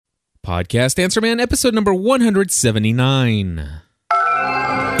Podcast Answer Man, episode number 179.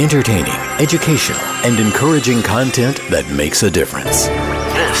 Entertaining, educational, and encouraging content that makes a difference.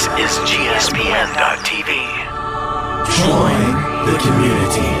 This is GSPN.TV. Join the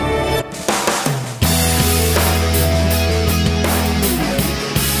community.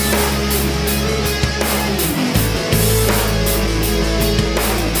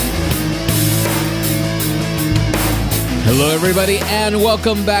 Hello, everybody, and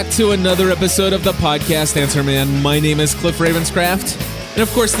welcome back to another episode of the Podcast Answer Man. My name is Cliff Ravenscraft, and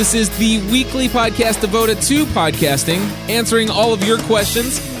of course, this is the weekly podcast devoted to podcasting, answering all of your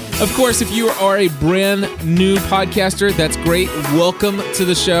questions. Of course, if you are a brand new podcaster, that's great. Welcome to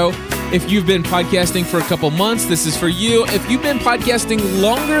the show. If you've been podcasting for a couple months, this is for you. If you've been podcasting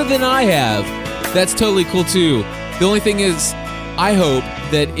longer than I have, that's totally cool too. The only thing is, I hope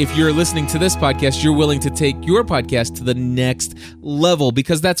that if you're listening to this podcast, you're willing to take your podcast to the next level,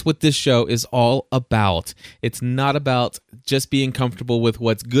 because that's what this show is all about. It's not about just being comfortable with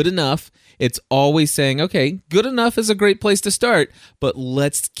what's good enough. It's always saying, okay, good enough is a great place to start, but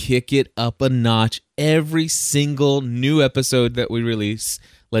let's kick it up a notch. Every single new episode that we release,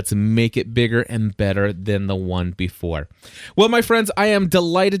 let's make it bigger and better than the one before. Well, my friends, I am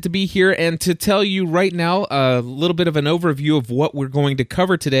delighted to be here and to tell you right now a little bit of an overview of what we're going to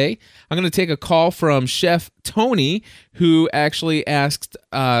cover today. I'm going to take a call from Chef Tony, who actually asked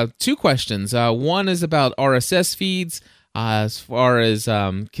two questions. One is about RSS feeds, as far as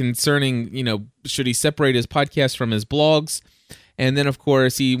concerning, should he separate his podcast from his blogs? And then, of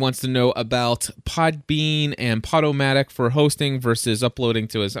course, he wants to know about Podbean and Podomatic for hosting versus uploading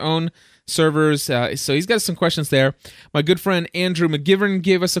to his own servers. So he's got some questions there. My good friend Andrew McGivern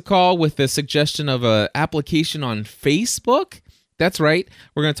gave us a call with a suggestion of an application on Facebook. That's right.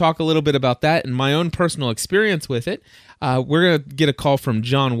 We're going to talk a little bit about that and my own personal experience with it. We're going to get a call from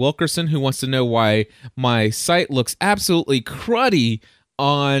John Wilkerson, who wants to know why my site looks absolutely cruddy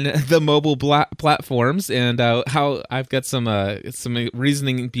on the mobile platforms, and how I've got some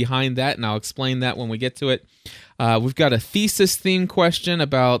reasoning behind that, and I'll explain that when we get to it. We've got a thesis theme question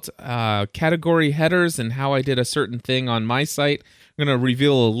about category headers and how I did a certain thing on my site. I'm going to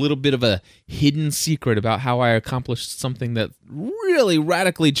reveal a little bit of a hidden secret about how I accomplished something that really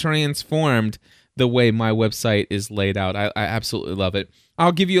radically transformed the way my website is laid out. I absolutely love it.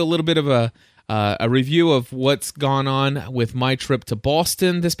 I'll give you a little bit of a review of what's gone on with my trip to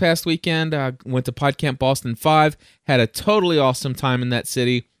Boston this past weekend. Went to PodCamp Boston 5, had a totally awesome time in that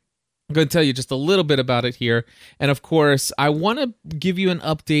city. I'm going to tell you just a little bit about it here. And of course, I want to give you an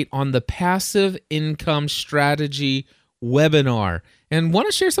update on the Passive Income Strategy webinar, and want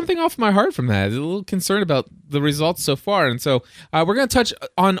to share something off my heart from that. A little concerned about the results so far. And so we're going to touch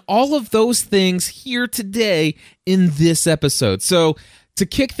on all of those things here today in this episode. So to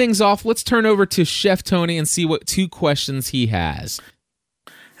kick things off, let's turn over to Chef Tony and see what two questions he has.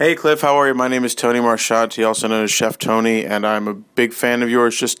 Hey, Cliff, how are you? My name is Tony Marchionte, also known as Chef Tony, and I'm a big fan of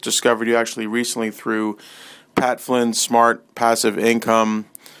yours. Just discovered you actually recently through Pat Flynn's Smart Passive Income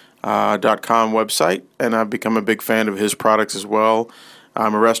 .com website, and I've become a big fan of his products as well.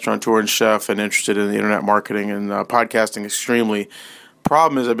 I'm a restaurateur and chef and interested in the internet marketing and podcasting extremely.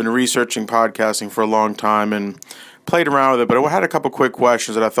 Problem is, I've been researching podcasting for a long time and played around with it, but I had a couple quick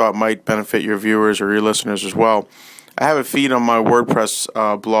questions that I thought might benefit your viewers or your listeners as well. I have a feed on my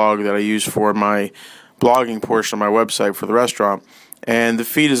WordPress blog that I use for my blogging portion of my website for the restaurant, and the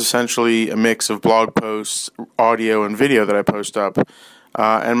feed is essentially a mix of blog posts, audio, and video that I post up.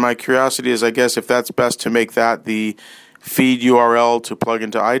 And my curiosity is, I guess, if that's best to make that the feed URL to plug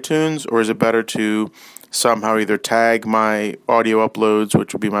into iTunes, or is it better to somehow either tag my audio uploads,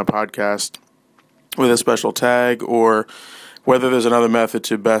 which would be my podcast, with a special tag, or whether there's another method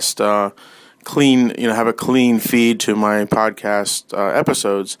to best have a clean feed to my podcast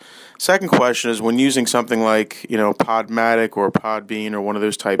episodes. Second question is, when using something like, Podmatic or Podbean or one of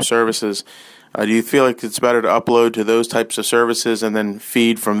those type services, do you feel like it's better to upload to those types of services and then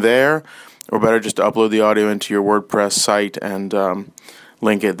feed from there, or better just to upload the audio into your WordPress site and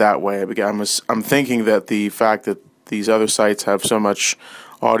link it that way? I'm thinking that the fact that these other sites have so much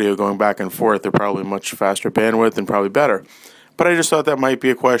audio going back and forth, they're probably much faster bandwidth and probably better. But I just thought that might be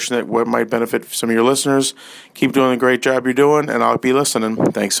a question that might benefit some of your listeners. Keep doing the great job you're doing, and I'll be listening.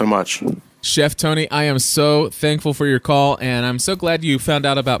 Thanks so much. Chef Tony, I am so thankful for your call, and I'm so glad you found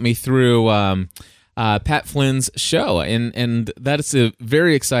out about me through Pat Flynn's show, and that is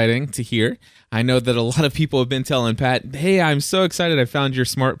very exciting to hear. I know that a lot of people have been telling Pat, hey, I'm so excited I found your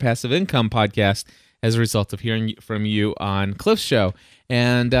Smart Passive Income podcast as a result of hearing from you on Cliff's show.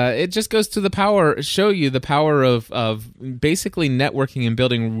 And it just goes to show you the power of basically networking and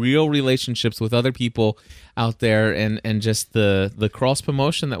building real relationships with other people out there, and just the cross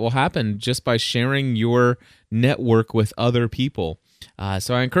promotion that will happen just by sharing your network with other people.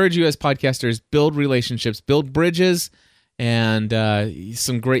 So I encourage you as podcasters, build relationships, build bridges, and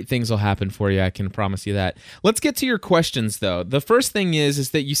some great things will happen for you. I can promise you that. Let's get to your questions, though. The first thing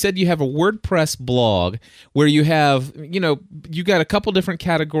is that you said you have a WordPress blog where you have, you got a couple different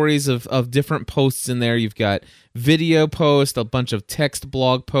categories of different posts in there. You've got video posts, a bunch of text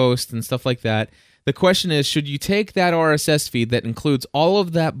blog posts, and stuff like that. The question is, should you take that RSS feed that includes all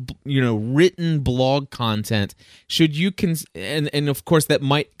of that, written blog content? Should you and of course that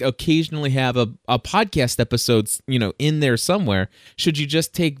might occasionally have a podcast episodes, in there somewhere. Should you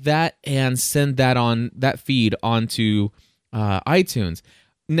just take that and send that feed onto iTunes?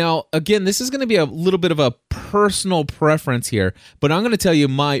 Now, again, this is going to be a little bit of a personal preference here, but I'm going to tell you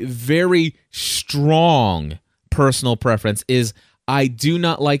my very strong personal preference is I do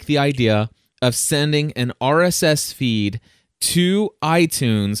not like the idea of sending an RSS feed to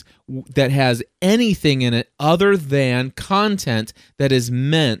iTunes that has anything in it other than content that is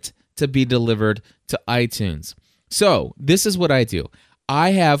meant to be delivered to iTunes. So this is what I do.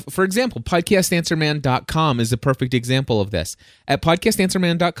 I have, for example, podcastanswerman.com is a perfect example of this. At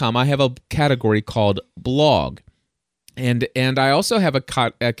podcastanswerman.com, I have a category called blog. And I also have a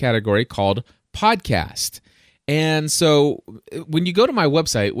category called podcast. And so when you go to my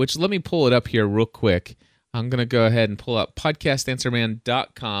website, which let me pull it up here real quick. I'm going to go ahead and pull up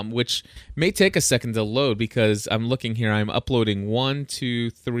podcastanswerman.com, which may take a second to load because I'm looking here. I'm uploading 5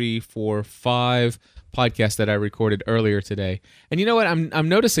 podcasts that I recorded earlier today. And you know what? I'm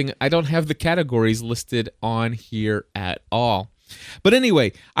noticing I don't have the categories listed on here at all. But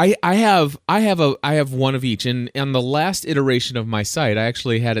anyway, I have one of each, and on the last iteration of my site, I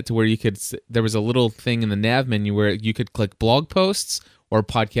actually had it to where there was a little thing in the nav menu where you could click blog posts or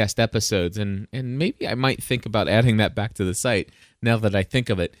podcast episodes, and maybe I might think about adding that back to the site now that I think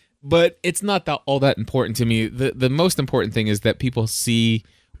of it. But it's not all that important to me. The most important thing is that people see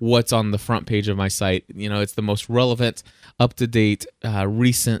what's on the front page of my site. It's the most relevant, up-to-date,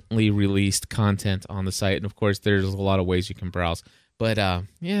 recently released content on the site. And of course, there's a lot of ways you can browse. But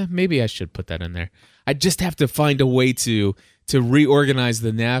maybe I should put that in there. I just have to find a way to reorganize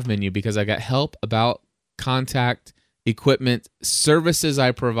the nav menu because I got help, about, contact, equipment, services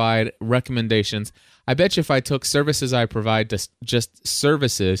I provide, recommendations. I bet you if I took services I provide to just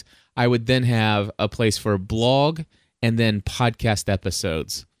services, I would then have a place for blog and then podcast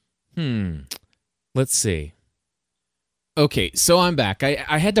episodes. Let's see. Okay, so I'm back.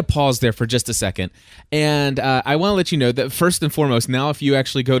 I had to pause there for just a second, and I want to let you know that first and foremost, now if you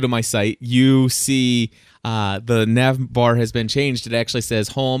actually go to my site, you see the nav bar has been changed. It actually says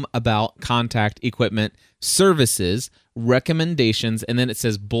home, about, contact, equipment, services, recommendations, and then it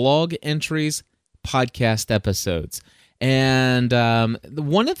says blog entries, podcast episodes. And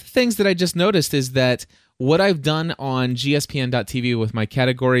one of the things that I just noticed is that what I've done on gspn.tv with my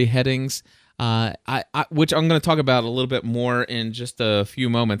category headings, which I'm going to talk about a little bit more in just a few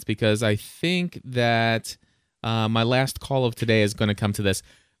moments because I think that my last call of today is going to come to this.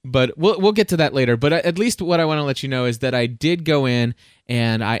 But we'll get to that later. But at least what I want to let you know is that I did go in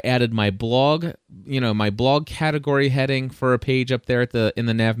and I added my blog, my blog category heading for a page up there in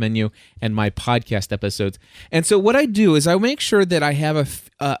the nav menu, and my podcast episodes. And so what I do is I make sure that I have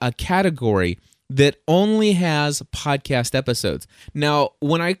a category that only has podcast episodes. Now,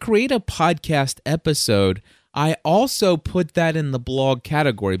 when I create a podcast episode, I also put that in the blog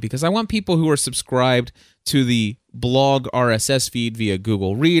category because I want people who are subscribed to the blog RSS feed via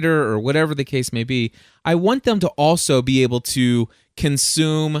Google Reader or whatever the case may be, I want them to also be able to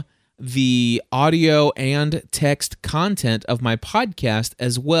consume the audio and text content of my podcast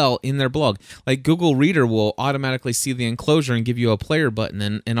as well in their blog. Like Google Reader will automatically see the enclosure and give you a player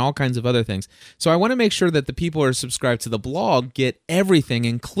button and all kinds of other things. So I want to make sure that the people who are subscribed to the blog get everything,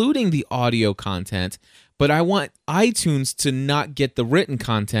 including the audio content, but I want iTunes to not get the written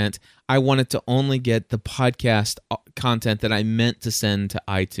content. I want it to only get the podcast content that I meant to send to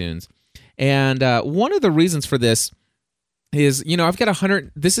iTunes. And one of the reasons for this is, I've got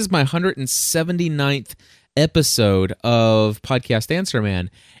this is my 179th episode of Podcast Answer Man.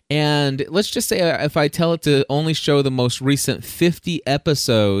 And let's just say if I tell it to only show the most recent 50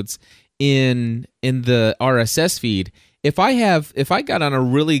 episodes in the RSS feed, if I got on a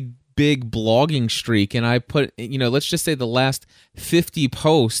really big blogging streak and I put, let's just say the last 50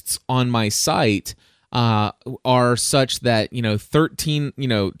 posts on my site are such that,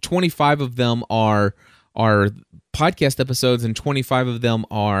 25 of them are are podcast episodes and 25 of them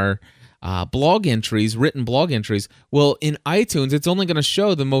are blog entries, written blog entries. Well, in iTunes, it's only going to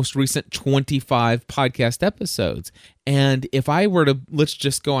show the most recent 25 podcast episodes. And if I were to, let's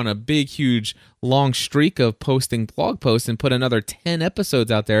just go on a big, huge, long streak of posting blog posts and put another 10 episodes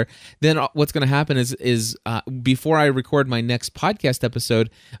out there, then what's going to happen is before I record my next podcast episode,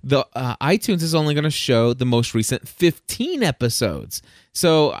 the iTunes is only going to show the most recent 15 episodes.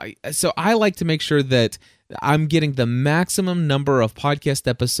 So I like to make sure that I'm getting the maximum number of podcast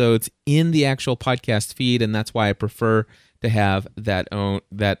episodes in the actual podcast feed, and that's why I prefer to have that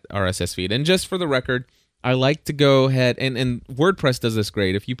RSS feed. And just for the record, I like to go ahead, and WordPress does this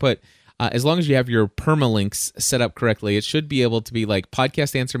great. If you put, as long as you have your permalinks set up correctly, it should be able to be like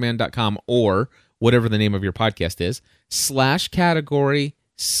podcastanswerman.com or whatever the name of your podcast is, /category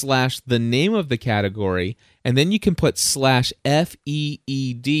 / the name of the category, and then you can put /FEED,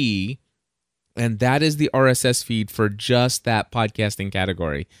 and that is the RSS feed for just that podcasting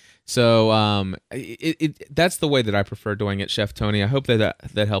category. So that's the way that I prefer doing it, Chef Tony. I hope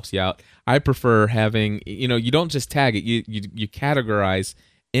that helps you out. I prefer having, you don't just tag it, you categorize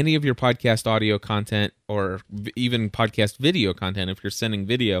any of your podcast audio content or even podcast video content. If you're sending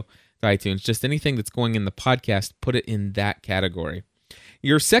video to iTunes, just anything that's going in the podcast, put it in that category.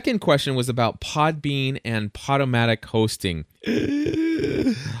 Your second question was about Podbean and Podomatic hosting.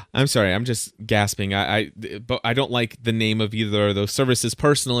 I'm sorry, I'm just gasping. But I don't like the name of either of those services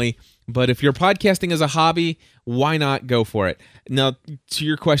personally, but if you're podcasting as a hobby, why not go for it? Now, to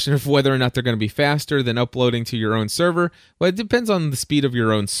your question of whether or not they're going to be faster than uploading to your own server, well, it depends on the speed of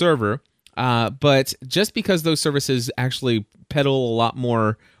your own server, but just because those services actually pedal a lot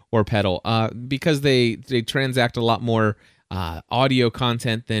more, because they transact a lot more audio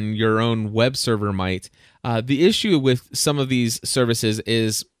content than your own web server might. The issue with some of these services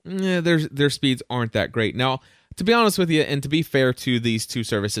is their speeds aren't that great. Now, to be honest with you, and to be fair to these two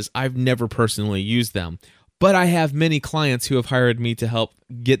services, I've never personally used them, but I have many clients who have hired me to help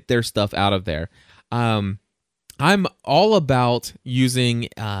get their stuff out of there. I'm all about using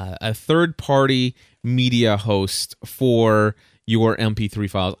a third-party media host for your MP3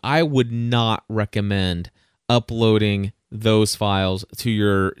 files. I would not recommend uploading those files to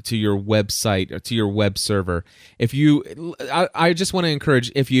your website or to your web server. I just want to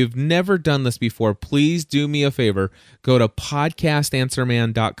encourage, if you've never done this before, please do me a favor, go to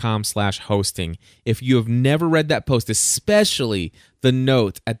podcastanswerman.com/hosting. If you have never read that post, especially the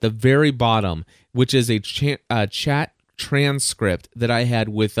note at the very bottom, which is a chat transcript that I had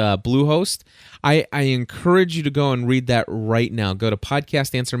with Bluehost, I encourage you to go and read that right now. Go to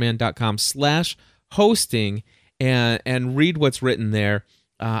podcastanswerman.com/hosting and read what's written there.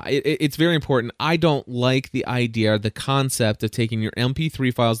 It's very important. I don't like the idea, the concept of taking your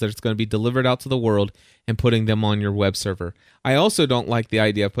MP3 files that it's going to be delivered out to the world and putting them on your web server. I also don't like the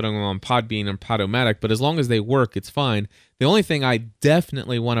idea of putting them on Podbean and Podomatic, but as long as they work, it's fine. The only thing I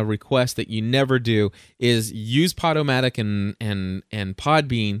definitely want to request that you never do is use Podomatic and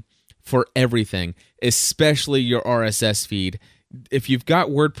Podbean for everything, especially your RSS feed. If you've got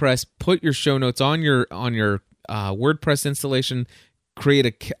WordPress, put your show notes on your WordPress installation, create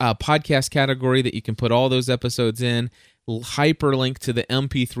a podcast category that you can put all those episodes in, hyperlink to the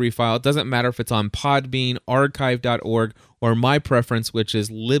MP3 file. It doesn't matter if it's on Podbean, archive.org, or my preference, which is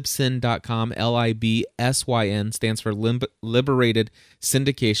libsyn.com, LIBSYN, stands for Liberated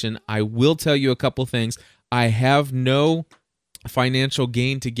Syndication. I will tell you a couple things. I have no financial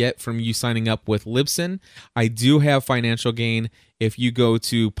gain to get from you signing up with Libsyn. I do have financial gain if you go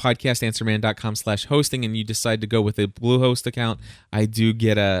to podcastanswerman.com/hosting and you decide to go with a Bluehost account. I do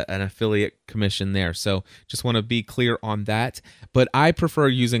get an affiliate commission there. So just want to be clear on that. But I prefer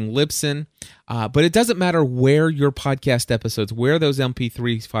using Libsyn. But it doesn't matter where your podcast episodes, where those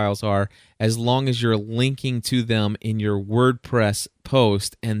MP3 files are, as long as you're linking to them in your WordPress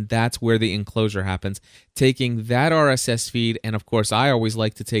post, and that's where the enclosure happens. Taking that RSS feed, and of course, I always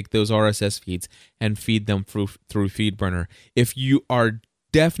like to take those RSS feeds and feed them through FeedBurner. If you are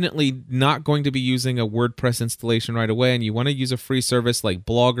definitely not going to be using a WordPress installation right away, and you want to use a free service like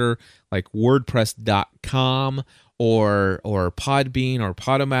Blogger, like WordPress.com, or Podbean or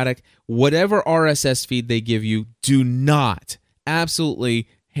Podomatic, whatever RSS feed they give you, do not, absolutely,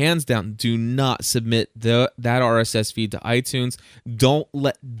 hands down, do not submit that RSS feed to iTunes. Don't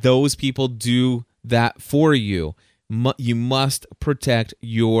let those people do that for you. You must protect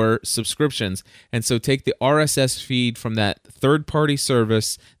your subscriptions. And so take the RSS feed from that third-party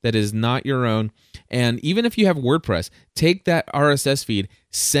service that is not your own. And even if you have WordPress, take that RSS feed,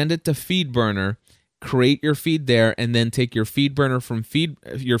 send it to FeedBurner, create your feed there, and then take your feed from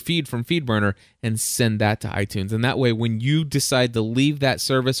FeedBurner and send that to iTunes. And that way, when you decide to leave that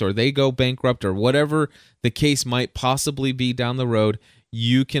service or they go bankrupt or whatever the case might possibly be down the road,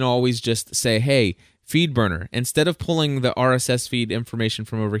 you can always just say, hey, FeedBurner, instead of pulling the RSS feed information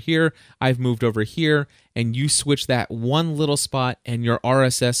from over here, I've moved over here, and you switch that one little spot, and your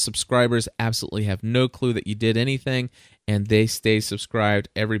RSS subscribers absolutely have no clue that you did anything, and they stay subscribed.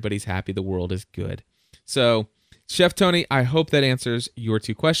 Everybody's happy. The world is good. So, Chef Tony, I hope that answers your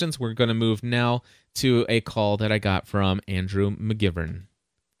two questions. We're going to move now to a call that I got from Andrew McGivern.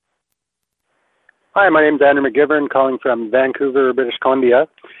 Hi, my name is Andrew McGivern, calling from Vancouver, British Columbia.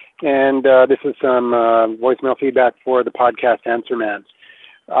 And this is some voicemail feedback for the podcast Answer Man.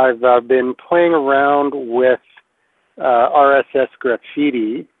 I've been playing around with RSS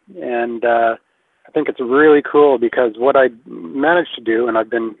graffiti, and I think it's really cool because what I managed to do, and I've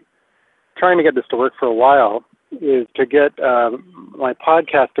been trying to get this to work for a while, is to get my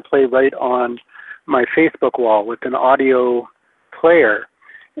podcast to play right on my Facebook wall with an audio player.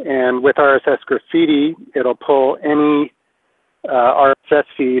 And with RSS graffiti, it'll pull any RSS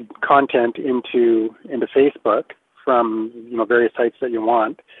feed content into Facebook from various sites that you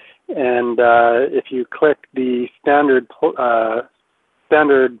want, and if you click the standard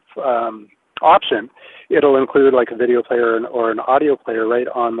option, it'll include like a video player or an audio player right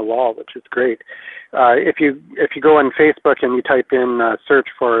on the wall, which is great. If you go on Facebook and you type in search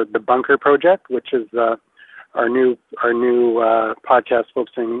for the Bunker Project, which is our new podcast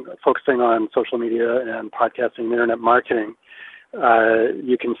focusing on social media and podcasting and internet marketing.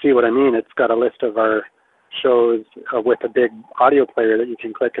 You can see what I mean. It's got a list of our shows with a big audio player that you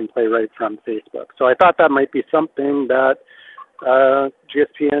can click and play right from Facebook. So I thought that might be something that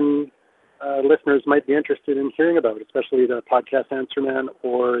GSPN listeners might be interested in hearing about, especially the podcast Answer Man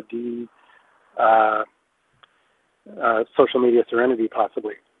or the social media Serenity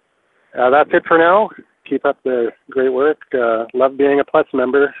possibly. That's it for now. Keep up the great work. Love being a Plus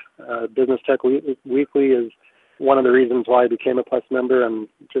member. Business Tech Weekly is one of the reasons why I became a Plus member, and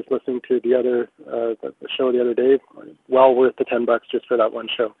just listening to the show the other day, well worth the $10 just for that one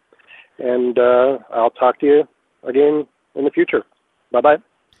show. And I'll talk to you again in the future. Bye-bye.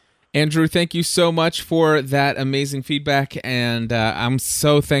 Andrew, thank you so much for that amazing feedback, and I'm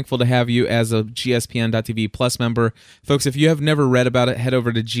so thankful to have you as a GSPN.TV Plus member. Folks, if you have never read about it, head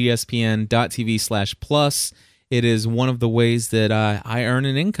over to gspn.tv/plus. It is one of the ways that I earn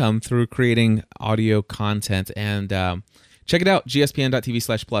an income through creating audio content. And check it out,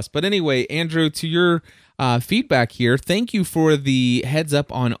 gspn.tv/plus. But anyway, Andrew, to your feedback here, thank you for the heads up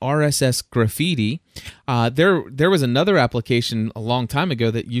on RSS graffiti. There was another application a long time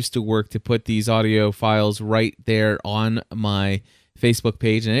ago that used to work to put these audio files right there on my Facebook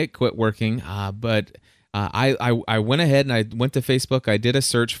page, and it quit working. But I went ahead and I went to Facebook. I did a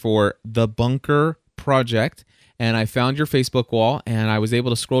search for the Bunker Project, and I found your Facebook wall, and I was able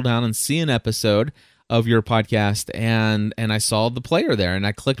to scroll down and see an episode of your podcast, and I saw the player there, and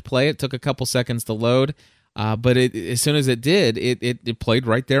I clicked play. It took a couple seconds to load, but as soon as it did, it played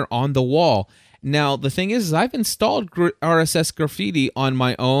right there on the wall. Now, the thing is I've installed RSS graffiti on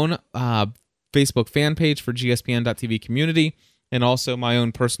my own Facebook fan page for GSPN.TV community, and also my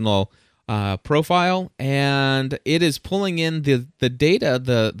own personal profile, and it is pulling in the data,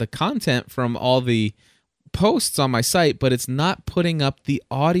 the content from all the posts on my site, but it's not putting up the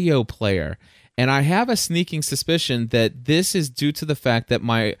audio player. And I have a sneaking suspicion that this is due to the fact that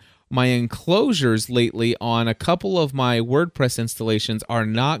my enclosures lately on a couple of my WordPress installations are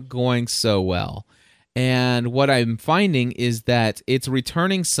not going so well. And what I'm finding is that it's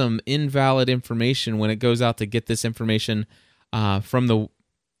returning some invalid information when it goes out to get this information from the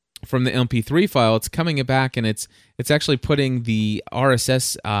MP3 file. It's coming back, and it's actually putting the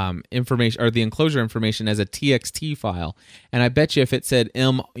RSS information or the enclosure information as a TXT file. And I bet you if it said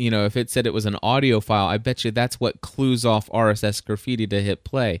if it said it was an audio file, I bet you that's what clues off RSS graffiti to hit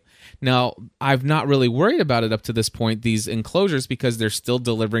play. Now, I've not really worried about it up to this point, these enclosures, because they're still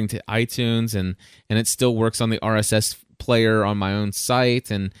delivering to iTunes, and it still works on the RSS player on my own site,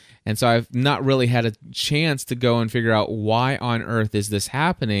 and so I've not really had a chance to go and figure out why on earth is this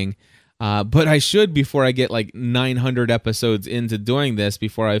happening, but I should before I get like 900 episodes into doing this,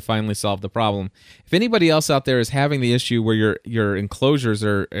 before I finally solve the problem. If anybody else out there is having the issue where your enclosures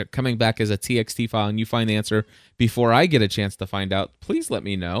are coming back as a TXT file and you find the answer before I get a chance to find out, please let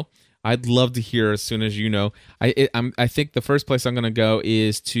me know. I'd love to hear as soon as you know. I think the first place I'm going to go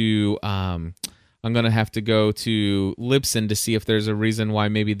is to I'm going to have to go to Libsyn to see if there's a reason why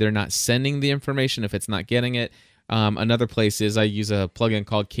maybe they're not sending the information, if it's not getting it. Another place is I use a plugin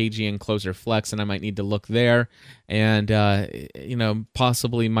called KG Enclosure Flex, and I might need to look there, and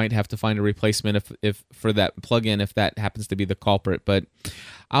possibly might have to find a replacement if for that plugin if that happens to be the culprit. But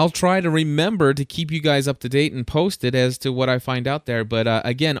I'll try to remember to keep you guys up to date and posted as to what I find out there. But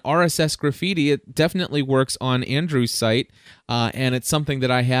again, RSS Graffiti, it definitely works on Andrew's site, and it's something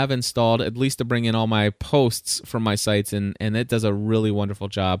that I have installed at least to bring in all my posts from my sites, and it does a really wonderful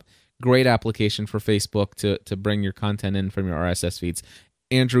job. Great application for Facebook to bring your content in from your RSS feeds.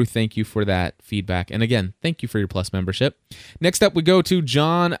 Andrew, thank you for that feedback. And again, thank you for your Plus membership. Next up, we go to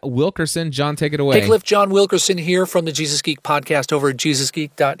John Wilkerson. John, take it away. Hey, Cliff, John Wilkerson here from the Jesus Geek podcast over at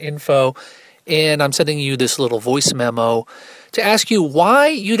jesusgeek.info. And I'm sending you this little voice memo to ask you why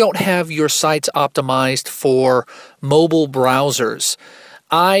you don't have your sites optimized for mobile browsers.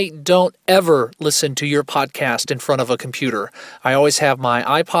 I don't ever listen to your podcast in front of a computer. I always have my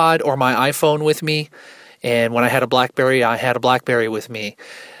iPod or my iPhone with me. And when I had a BlackBerry, I had a BlackBerry with me.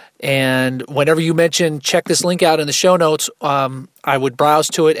 And whenever you mention, check this link out in the show notes, I would browse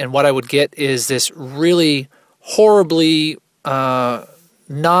to it. And what I would get is this really horribly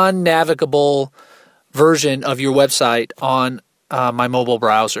non-navigable version of your website on my mobile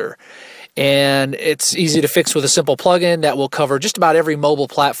browser. And it's easy to fix with a simple plugin that will cover just about every mobile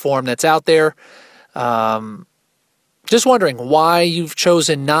platform that's out there. Just wondering why you've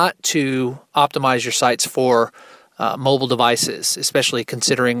chosen not to optimize your sites for mobile devices, especially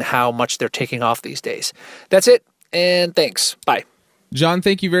considering how much they're taking off these days. That's it, and thanks. Bye. John,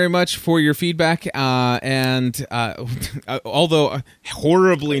 thank you very much for your feedback. Although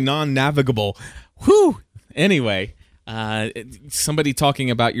horribly non-navigable, anyway. Somebody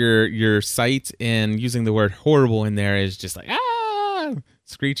talking about your site and using the word horrible in there is just like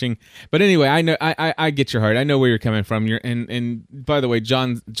screeching. But anyway, I know I get your heart. I know where you're coming from. And by the way,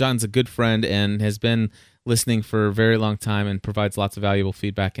 John's a good friend and has been listening for a very long time and provides lots of valuable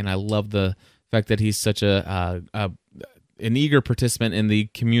feedback. And I love the fact that he's such an eager participant in the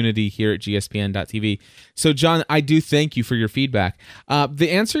community here at gspn.tv. So, John, I do thank you for your feedback.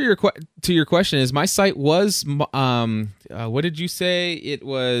 The answer to your question is my site was, what did you say? It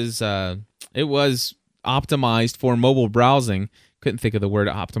was optimized for mobile browsing. Couldn't think of the word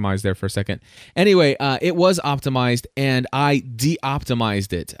optimized there for a second. Anyway, it was optimized, and I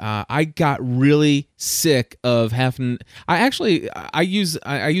de-optimized it. I got really sick of having. I use an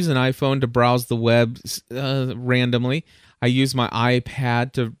iPhone to browse the web randomly. I use my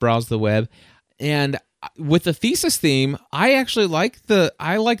iPad to browse the web, and with the thesis theme, I actually like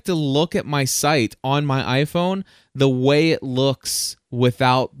to look at my site on my iPhone the way it looks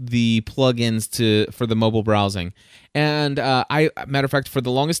without the plugins for the mobile browsing. And matter of fact, for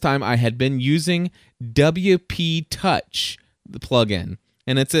the longest time, I had been using WP Touch, the plugin,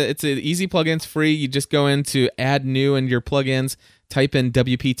 and it's an easy plugin. It's free. You just go into Add New in your plugins, type in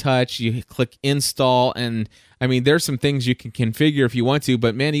WP Touch, you click Install, and I mean, there's some things you can configure if you want to,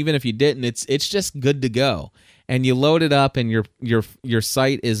 but man, even if you didn't, it's just good to go. And you load it up, and your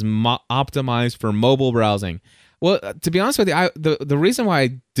site is optimized for mobile browsing. Well, to be honest with you, the reason why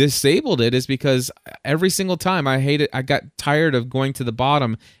I disabled it is because every single time I got tired of going to the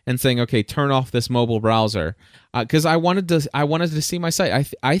bottom and saying, okay, turn off this mobile browser, because I wanted to see my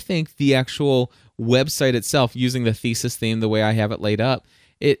site. I think the actual website itself, using the thesis theme the way I have it laid out,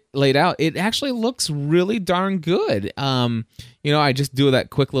 it actually looks really darn good. I just do that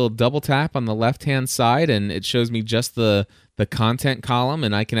quick little double tap on the left-hand side, and it shows me just the content column,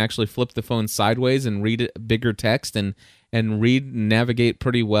 and I can actually flip the phone sideways and read it, bigger text and read and navigate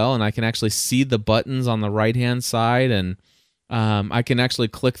pretty well, and I can actually see the buttons on the right-hand side, and I can actually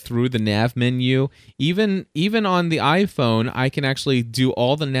click through the nav menu. Even on the iPhone, I can actually do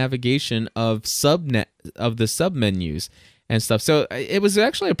all the navigation of the submenus and stuff. So it was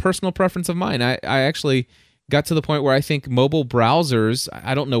actually a personal preference of mine. I actually got to the point where I think mobile browsers,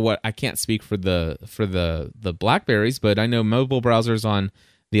 I can't speak for the Blackberries, but I know mobile browsers on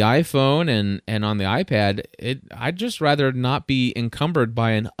the iPhone and on the iPad, I'd just rather not be encumbered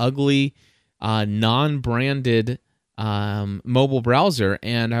by an ugly, non-branded mobile browser,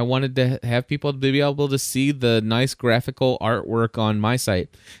 and I wanted to have people to be able to see the nice graphical artwork on my site.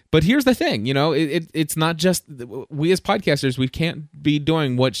 But here's the thing, it's not just we as podcasters, we can't be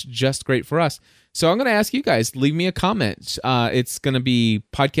doing what's just great for us. So I'm going to ask you guys, leave me a comment. It's going to be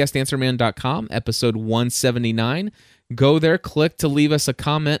podcastanswerman.com, episode 179. Go there, click to leave us a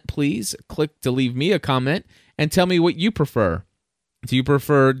comment, please. Click to leave me a comment and tell me what you prefer. Do you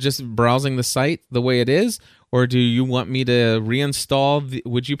prefer just browsing the site the way it is, or do you want me to reinstall?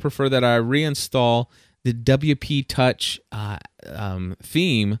 Would you prefer that I reinstall the WP Touch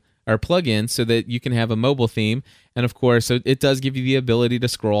theme or plugin so that you can have a mobile theme. And of course, it does give you the ability to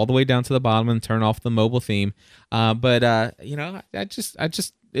scroll all the way down to the bottom and turn off the mobile theme. But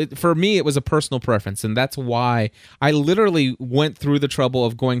for me, it was a personal preference, and that's why I literally went through the trouble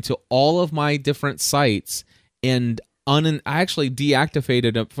of going to all of my different sites and I actually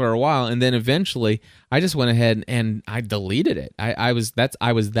deactivated it for a while, and then eventually I just went ahead and I deleted it. I was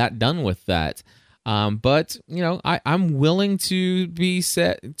that done with that. But I'm willing to be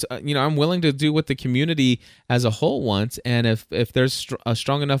set. I'm willing to do what the community as a whole wants, and if there's a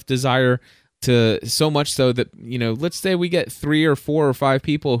strong enough desire to, so much so that let's say we get 3 or 4 or 5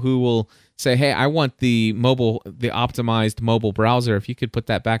 people who will say, "Hey, I want the optimized mobile browser. If you could put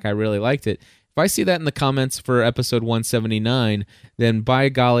that back, I really liked it." If I see that in the comments for episode 179, then by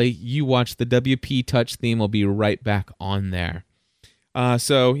golly, you watch, the WP Touch theme will be right back on there.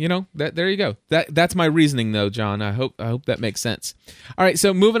 So there you go. That's my reasoning, though, John. I hope that makes sense. All right,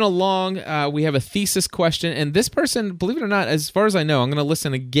 so moving along, we have a thesis question, and this person, believe it or not, as far as I know, I'm going to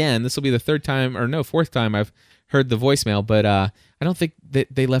listen again. This will be the fourth time I've heard the voicemail, but I don't think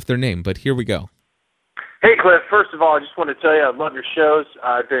that they left their name. But here we go. Hey, Cliff. First of all, I just want to tell you I love your shows.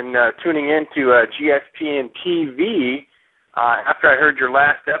 I've been tuning into GSPN TV after I heard your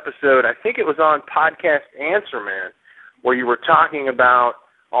last episode. I think it was on Podcast Answer Man, where you were talking about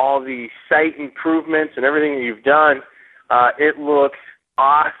all the site improvements and everything that you've done. It looks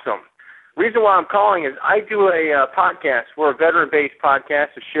awesome. Reason why I'm calling is I do a podcast. We're a veteran-based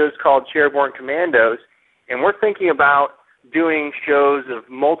podcast. The show's called Chairborne Commandos, and we're thinking about doing shows of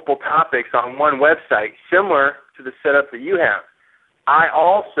multiple topics on one website, similar to the setup that you have. I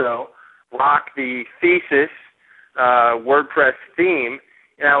also rock the Thesis WordPress theme,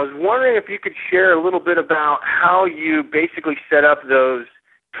 and I was wondering if you could share a little bit about how you basically set up those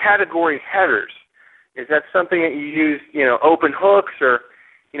category headers. Is that something that you use, open hooks, or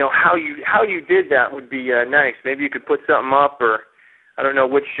how you did that would be nice. Maybe you could put something up, or I don't know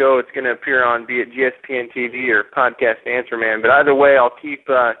which show it's going to appear on, be it GSPN TV or Podcast Answer Man. But either way, I'll keep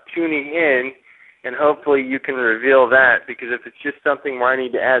tuning in, and hopefully you can reveal that, because if it's just something where I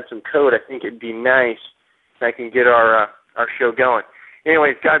need to add some code, I think it'd be nice if I can get our show going.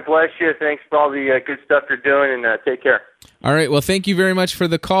 Anyways, God bless you. Thanks for all the good stuff you're doing, and take care. All right. Well, thank you very much for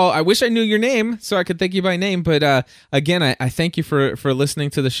the call. I wish I knew your name so I could thank you by name. But again, I thank you for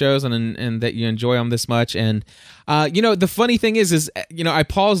listening to the shows and that you enjoy them this much. And, the funny thing is I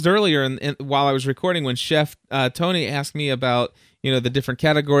paused earlier and while I was recording when Chef Tony asked me about, the different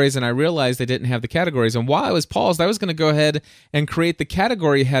categories, and I realized I didn't have the categories. And while I was paused, I was going to go ahead and create the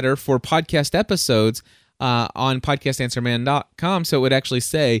category header for podcast episodes on podcastanswerman.com, so it would actually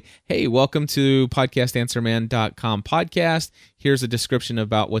say, "Hey, welcome to podcastanswerman.com podcast. Here's a description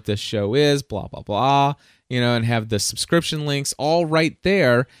about what this show is, blah, blah, blah," and have the subscription links all right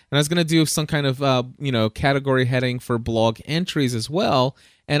there. And I was going to do some kind of, category heading for blog entries as well.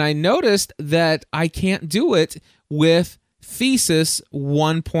 And I noticed that I can't do it with Thesis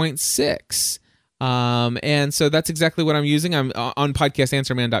 1.6. And so that's exactly what I'm using. I'm on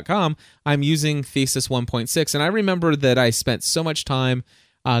podcastanswerman.com. I'm using Thesis 1.6, and I remember that I spent so much time,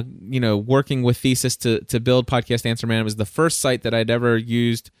 working with Thesis to build Podcast Answer Man. It was the first site that I'd ever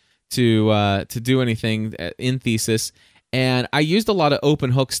used to do anything in Thesis, and I used a lot of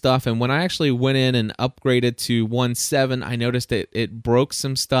open hook stuff. And when I actually went in and upgraded to 1.7, I noticed that it broke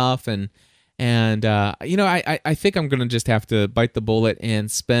some stuff, and I think I'm gonna just have to bite the bullet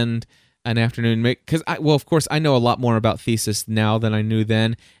and spend an afternoon, because of course I know a lot more about Thesis now than I knew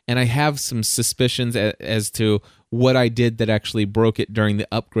then, and I have some suspicions as to what I did that actually broke it during the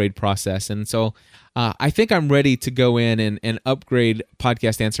upgrade process. And so I think I'm ready to go in and upgrade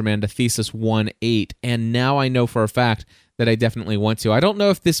Podcast Answer Man to Thesis 1.8, and now I know for a fact that I definitely want to. I don't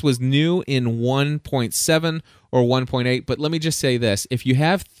know if this was new in 1.7 or 1.8, but let me just say this. If you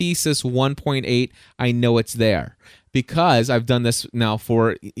have Thesis 1.8, I know it's there, because I've done this now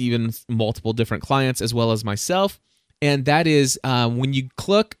for even multiple different clients as well as myself. And that is when you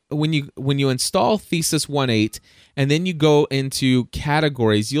install Thesis 1.8 and then you go into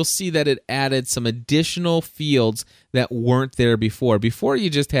categories, you'll see that it added some additional fields that weren't there before. Before, you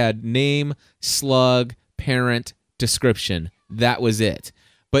just had name, slug, parent, description. That was it.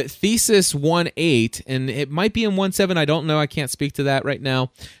 But Thesis 1.8, and it might be in 1.7, I don't know, I can't speak to that right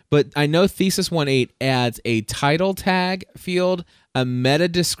now, but I know Thesis 1.8 adds a title tag field, a meta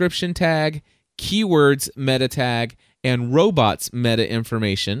description tag, keywords meta tag, and robots meta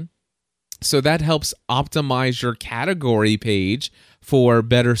information. So that helps optimize your category page for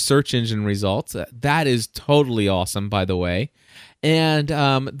better search engine results. That is totally awesome, by the way. And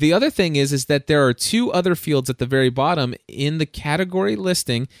the other thing is that there are two other fields at the very bottom in the category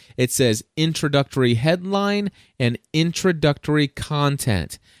listing. It says introductory headline and introductory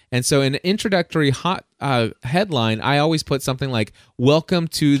content. And so in introductory headline, I always put something like, welcome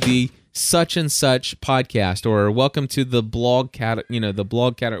to the such and such podcast, or welcome to the blog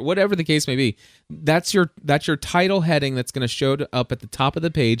whatever the case may be. That's your title heading that's going to show up at the top of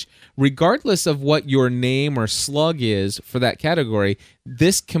the page, regardless of what your name or slug is for that category.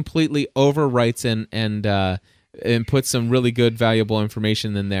 This completely overwrites and puts some really good, valuable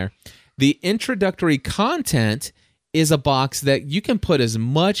information in there. The introductory content is a box that you can put as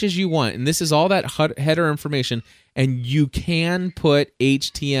much as you want, and this is all that header information, and you can put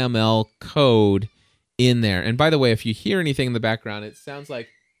HTML code in there. And by the way, if you hear anything in the background, it sounds like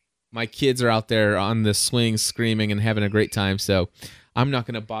my kids are out there on the swing screaming and having a great time, so I'm not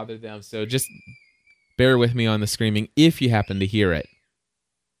going to bother them. So just bear with me on the screaming if you happen to hear it.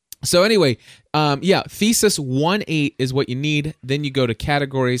 So anyway, Thesis 1.8 is what you need. Then you go to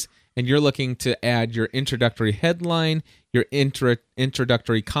categories, and you're looking to add your introductory headline, your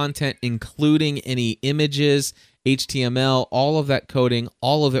introductory content, including any images, HTML, all of that coding,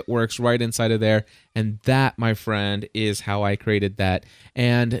 all of it works right inside of there. And that, my friend, is how I created that.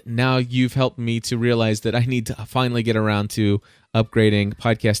 And now you've helped me to realize that I need to finally get around to upgrading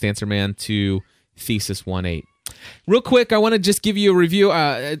Podcast Answer Man to Thesis 1.8. Real quick, I want to just give you a review,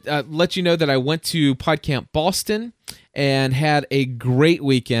 let you know that I went to PodCamp Boston and had a great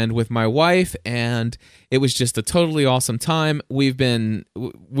weekend with my wife, and it was just a totally awesome time. We've been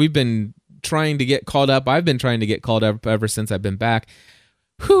trying to get called up. I've been trying to get called up ever since I've been back.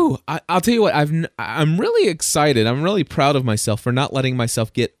 I'll tell you what, I'm really excited. I'm really proud of myself for not letting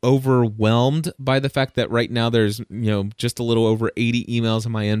myself get overwhelmed by the fact that right now there's just a little over 80 emails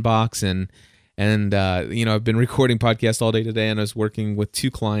in my inbox, and I've been recording podcasts all day today, and I was working with 2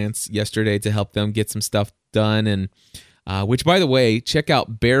 clients yesterday to help them get some stuff done. And which, by the way, check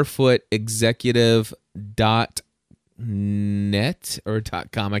out barefootexecutive.net or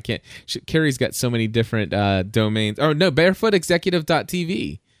 .com. I can't. Carrie's got so many different domains. Oh no,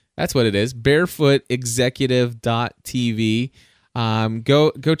 barefootexecutive.tv. That's what it is. Barefootexecutive.tv.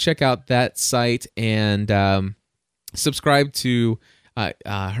 Go check out that site and subscribe to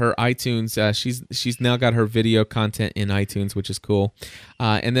her iTunes. She's now got her video content in iTunes, which is cool.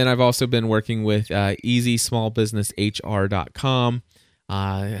 And then I've also been working with easysmallbusinesshr.com,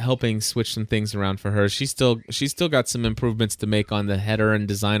 helping switch some things around for her. She's still got some improvements to make on the header and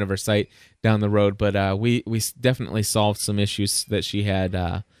design of her site down the road, but we definitely solved some issues that she had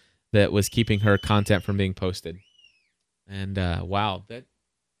that was keeping her content from being posted. And wow, they're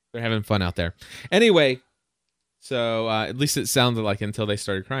having fun out there. Anyway. So at least it sounded like until they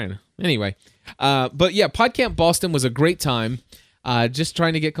started crying. Anyway, but yeah, PodCamp Boston was a great time. Just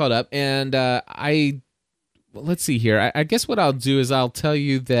trying to get caught up, and let's see here. I guess what I'll do is I'll tell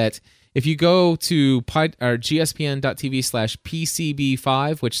you that if you go to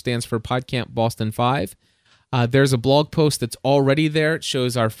gspn.tv/PCB5, which stands for PodCamp Boston 5, there's a blog post that's already there. It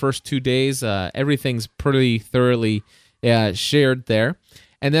shows our first 2 days. Everything's pretty thoroughly shared there.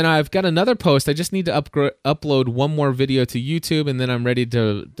 And then I've got another post. I just need to upload one more video to YouTube, and then I'm ready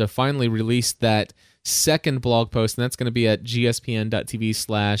to finally release that second blog post, and that's going to be at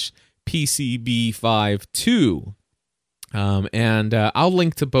gspn.tv/PCB52. And I'll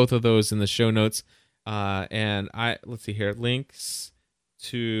link to both of those in the show notes. Let's see here, links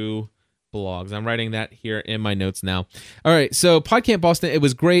to blogs. I'm writing that here in my notes now. All right, so PodCamp Boston, it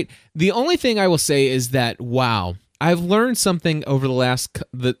was great. The only thing I will say is that, wow, I've learned something over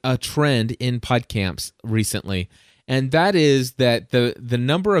a trend in PodCamps recently, and that is that the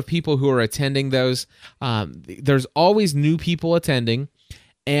number of people who are attending those, there's always new people attending,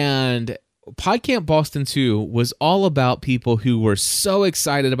 and PodCamp Boston 2 was all about people who were so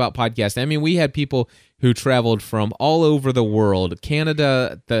excited about podcasting. I mean, we had people who traveled from all over the world,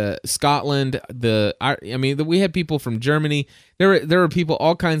 Canada, Scotland, we had people from Germany. There were people,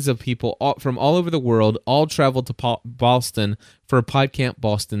 all kinds of people from all over the world, all traveled to Boston for PodCamp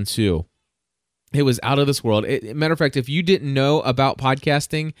Boston 2. It was out of this world. Matter of fact, if you didn't know about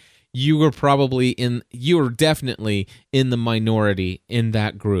podcasting, you were definitely in the minority in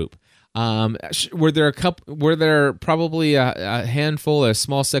that group. Were there probably a handful, a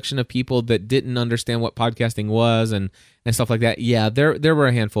small section of people that didn't understand what podcasting was and stuff like that? Yeah, there were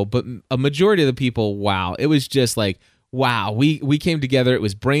a handful, but a majority of the people, wow, it was just like, wow, we came together. It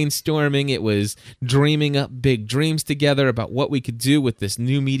was brainstorming. It was dreaming up big dreams together about what we could do with this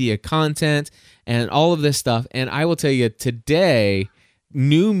new media content and all of this stuff. And I will tell you, today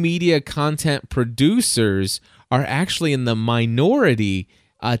new media content producers are actually in the minority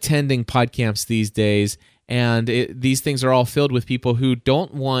attending PodCamps these days, and these things are all filled with people who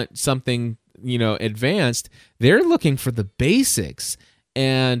don't want something, advanced. They're looking for the basics,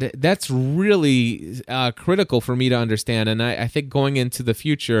 and that's really critical for me to understand. And I think going into the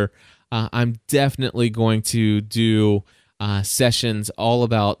future, I'm definitely going to do sessions all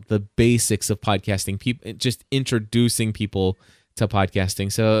about the basics of podcasting, just introducing people to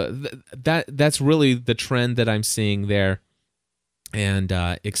podcasting. So that's really the trend that I'm seeing there, and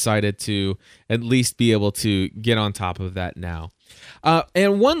excited to at least be able to get on top of that now.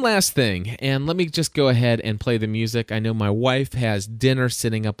 And one last thing, and let me just go ahead and play the music. I know my wife has dinner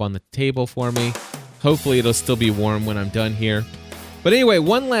sitting up on the table for me. Hopefully it'll still be warm when I'm done here. But anyway,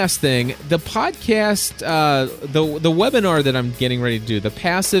 one last thing. The podcast, the webinar that I'm getting ready to do, the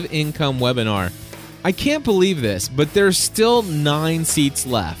passive income webinar, I can't believe this, but there's still 9 seats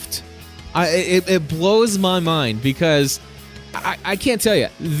left. It blows my mind because I can't tell you.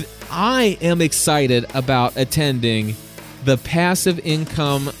 I am excited about attending the Passive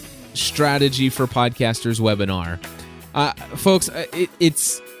Income Strategy for Podcasters webinar. Folks,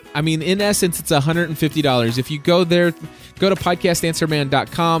 in essence, it's $150. If you go there, go to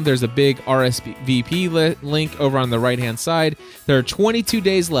podcastanswerman.com. There's a big RSVP link over on the right-hand side. There are 22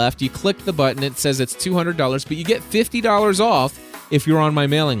 days left. You click the button. It says it's $200, but you get $50 off if you're on my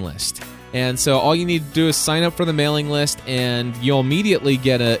mailing list. And so all you need to do is sign up for the mailing list, and you'll immediately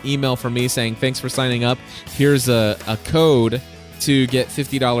get an email from me saying, thanks for signing up. Here's a code to get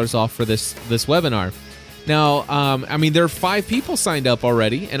 $50 off for this webinar. Now, there are 5 people signed up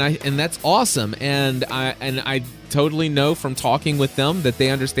already, and that's awesome. And I totally know from talking with them that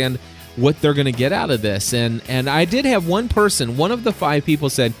they understand what they're going to get out of this. And I did have one person, one of the 5 people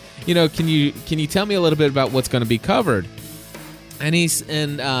said, can you tell me a little bit about what's going to be covered? And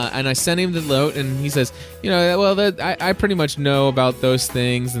I sent him the note, and he says, I pretty much know about those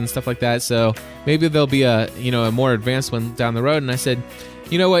things and stuff like that. So maybe there'll be a more advanced one down the road. And I said,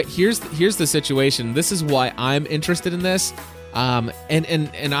 you know what? Here's the situation. This is why I'm interested in this. And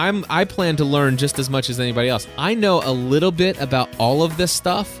I plan to learn just as much as anybody else. I know a little bit about all of this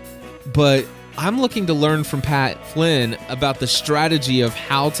stuff, but I'm looking to learn from Pat Flynn about the strategy of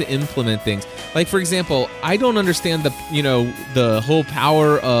how to implement things. Like, for example, I don't understand the whole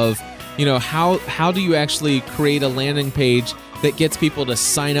power of, how do you actually create a landing page that gets people to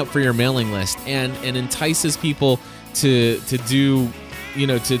sign up for your mailing list and entices people to do,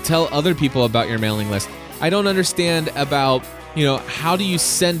 to tell other people about your mailing list. I don't understand about, how do you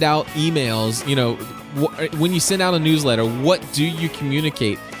send out emails, when you send out a newsletter, what do you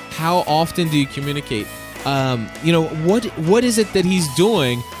communicate? How often do you communicate? What is it that he's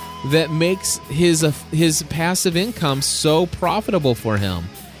doing that makes his passive income so profitable for him?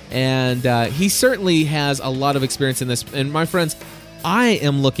 And he certainly has a lot of experience in this. And my friends, I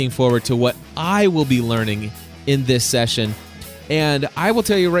am looking forward to what I will be learning in this session. And I will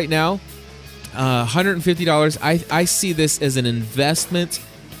tell you right now, $150, I see this as an investment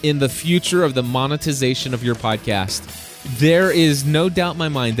in the future of the monetization of your podcast. There is no doubt in my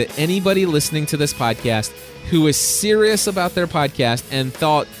mind that anybody listening to this podcast who is serious about their podcast and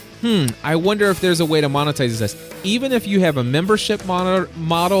thought, I wonder if there's a way to monetize this. Even if you have a membership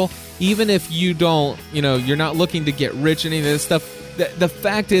model, even if you don't, you're not looking to get rich or any of this stuff, the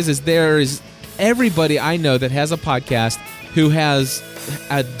fact is there is everybody I know that has a podcast who has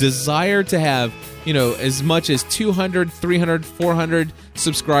a desire to have, as much as 200, 300, 400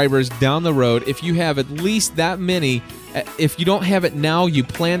 subscribers down the road. If you have at least that many, if you don't have it now, you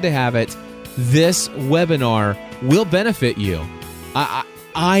plan to have it, this webinar will benefit you.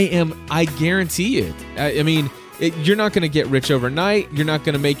 I guarantee it. You're not going to get rich overnight. You're not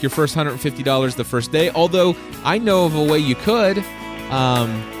going to make your first $150 the first day, although I know of a way you could.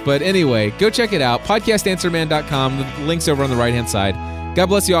 But anyway, go check it out. podcastanswerman.com. The link's over on the right-hand side. God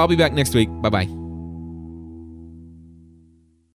bless you all. I'll be back next week. Bye-bye.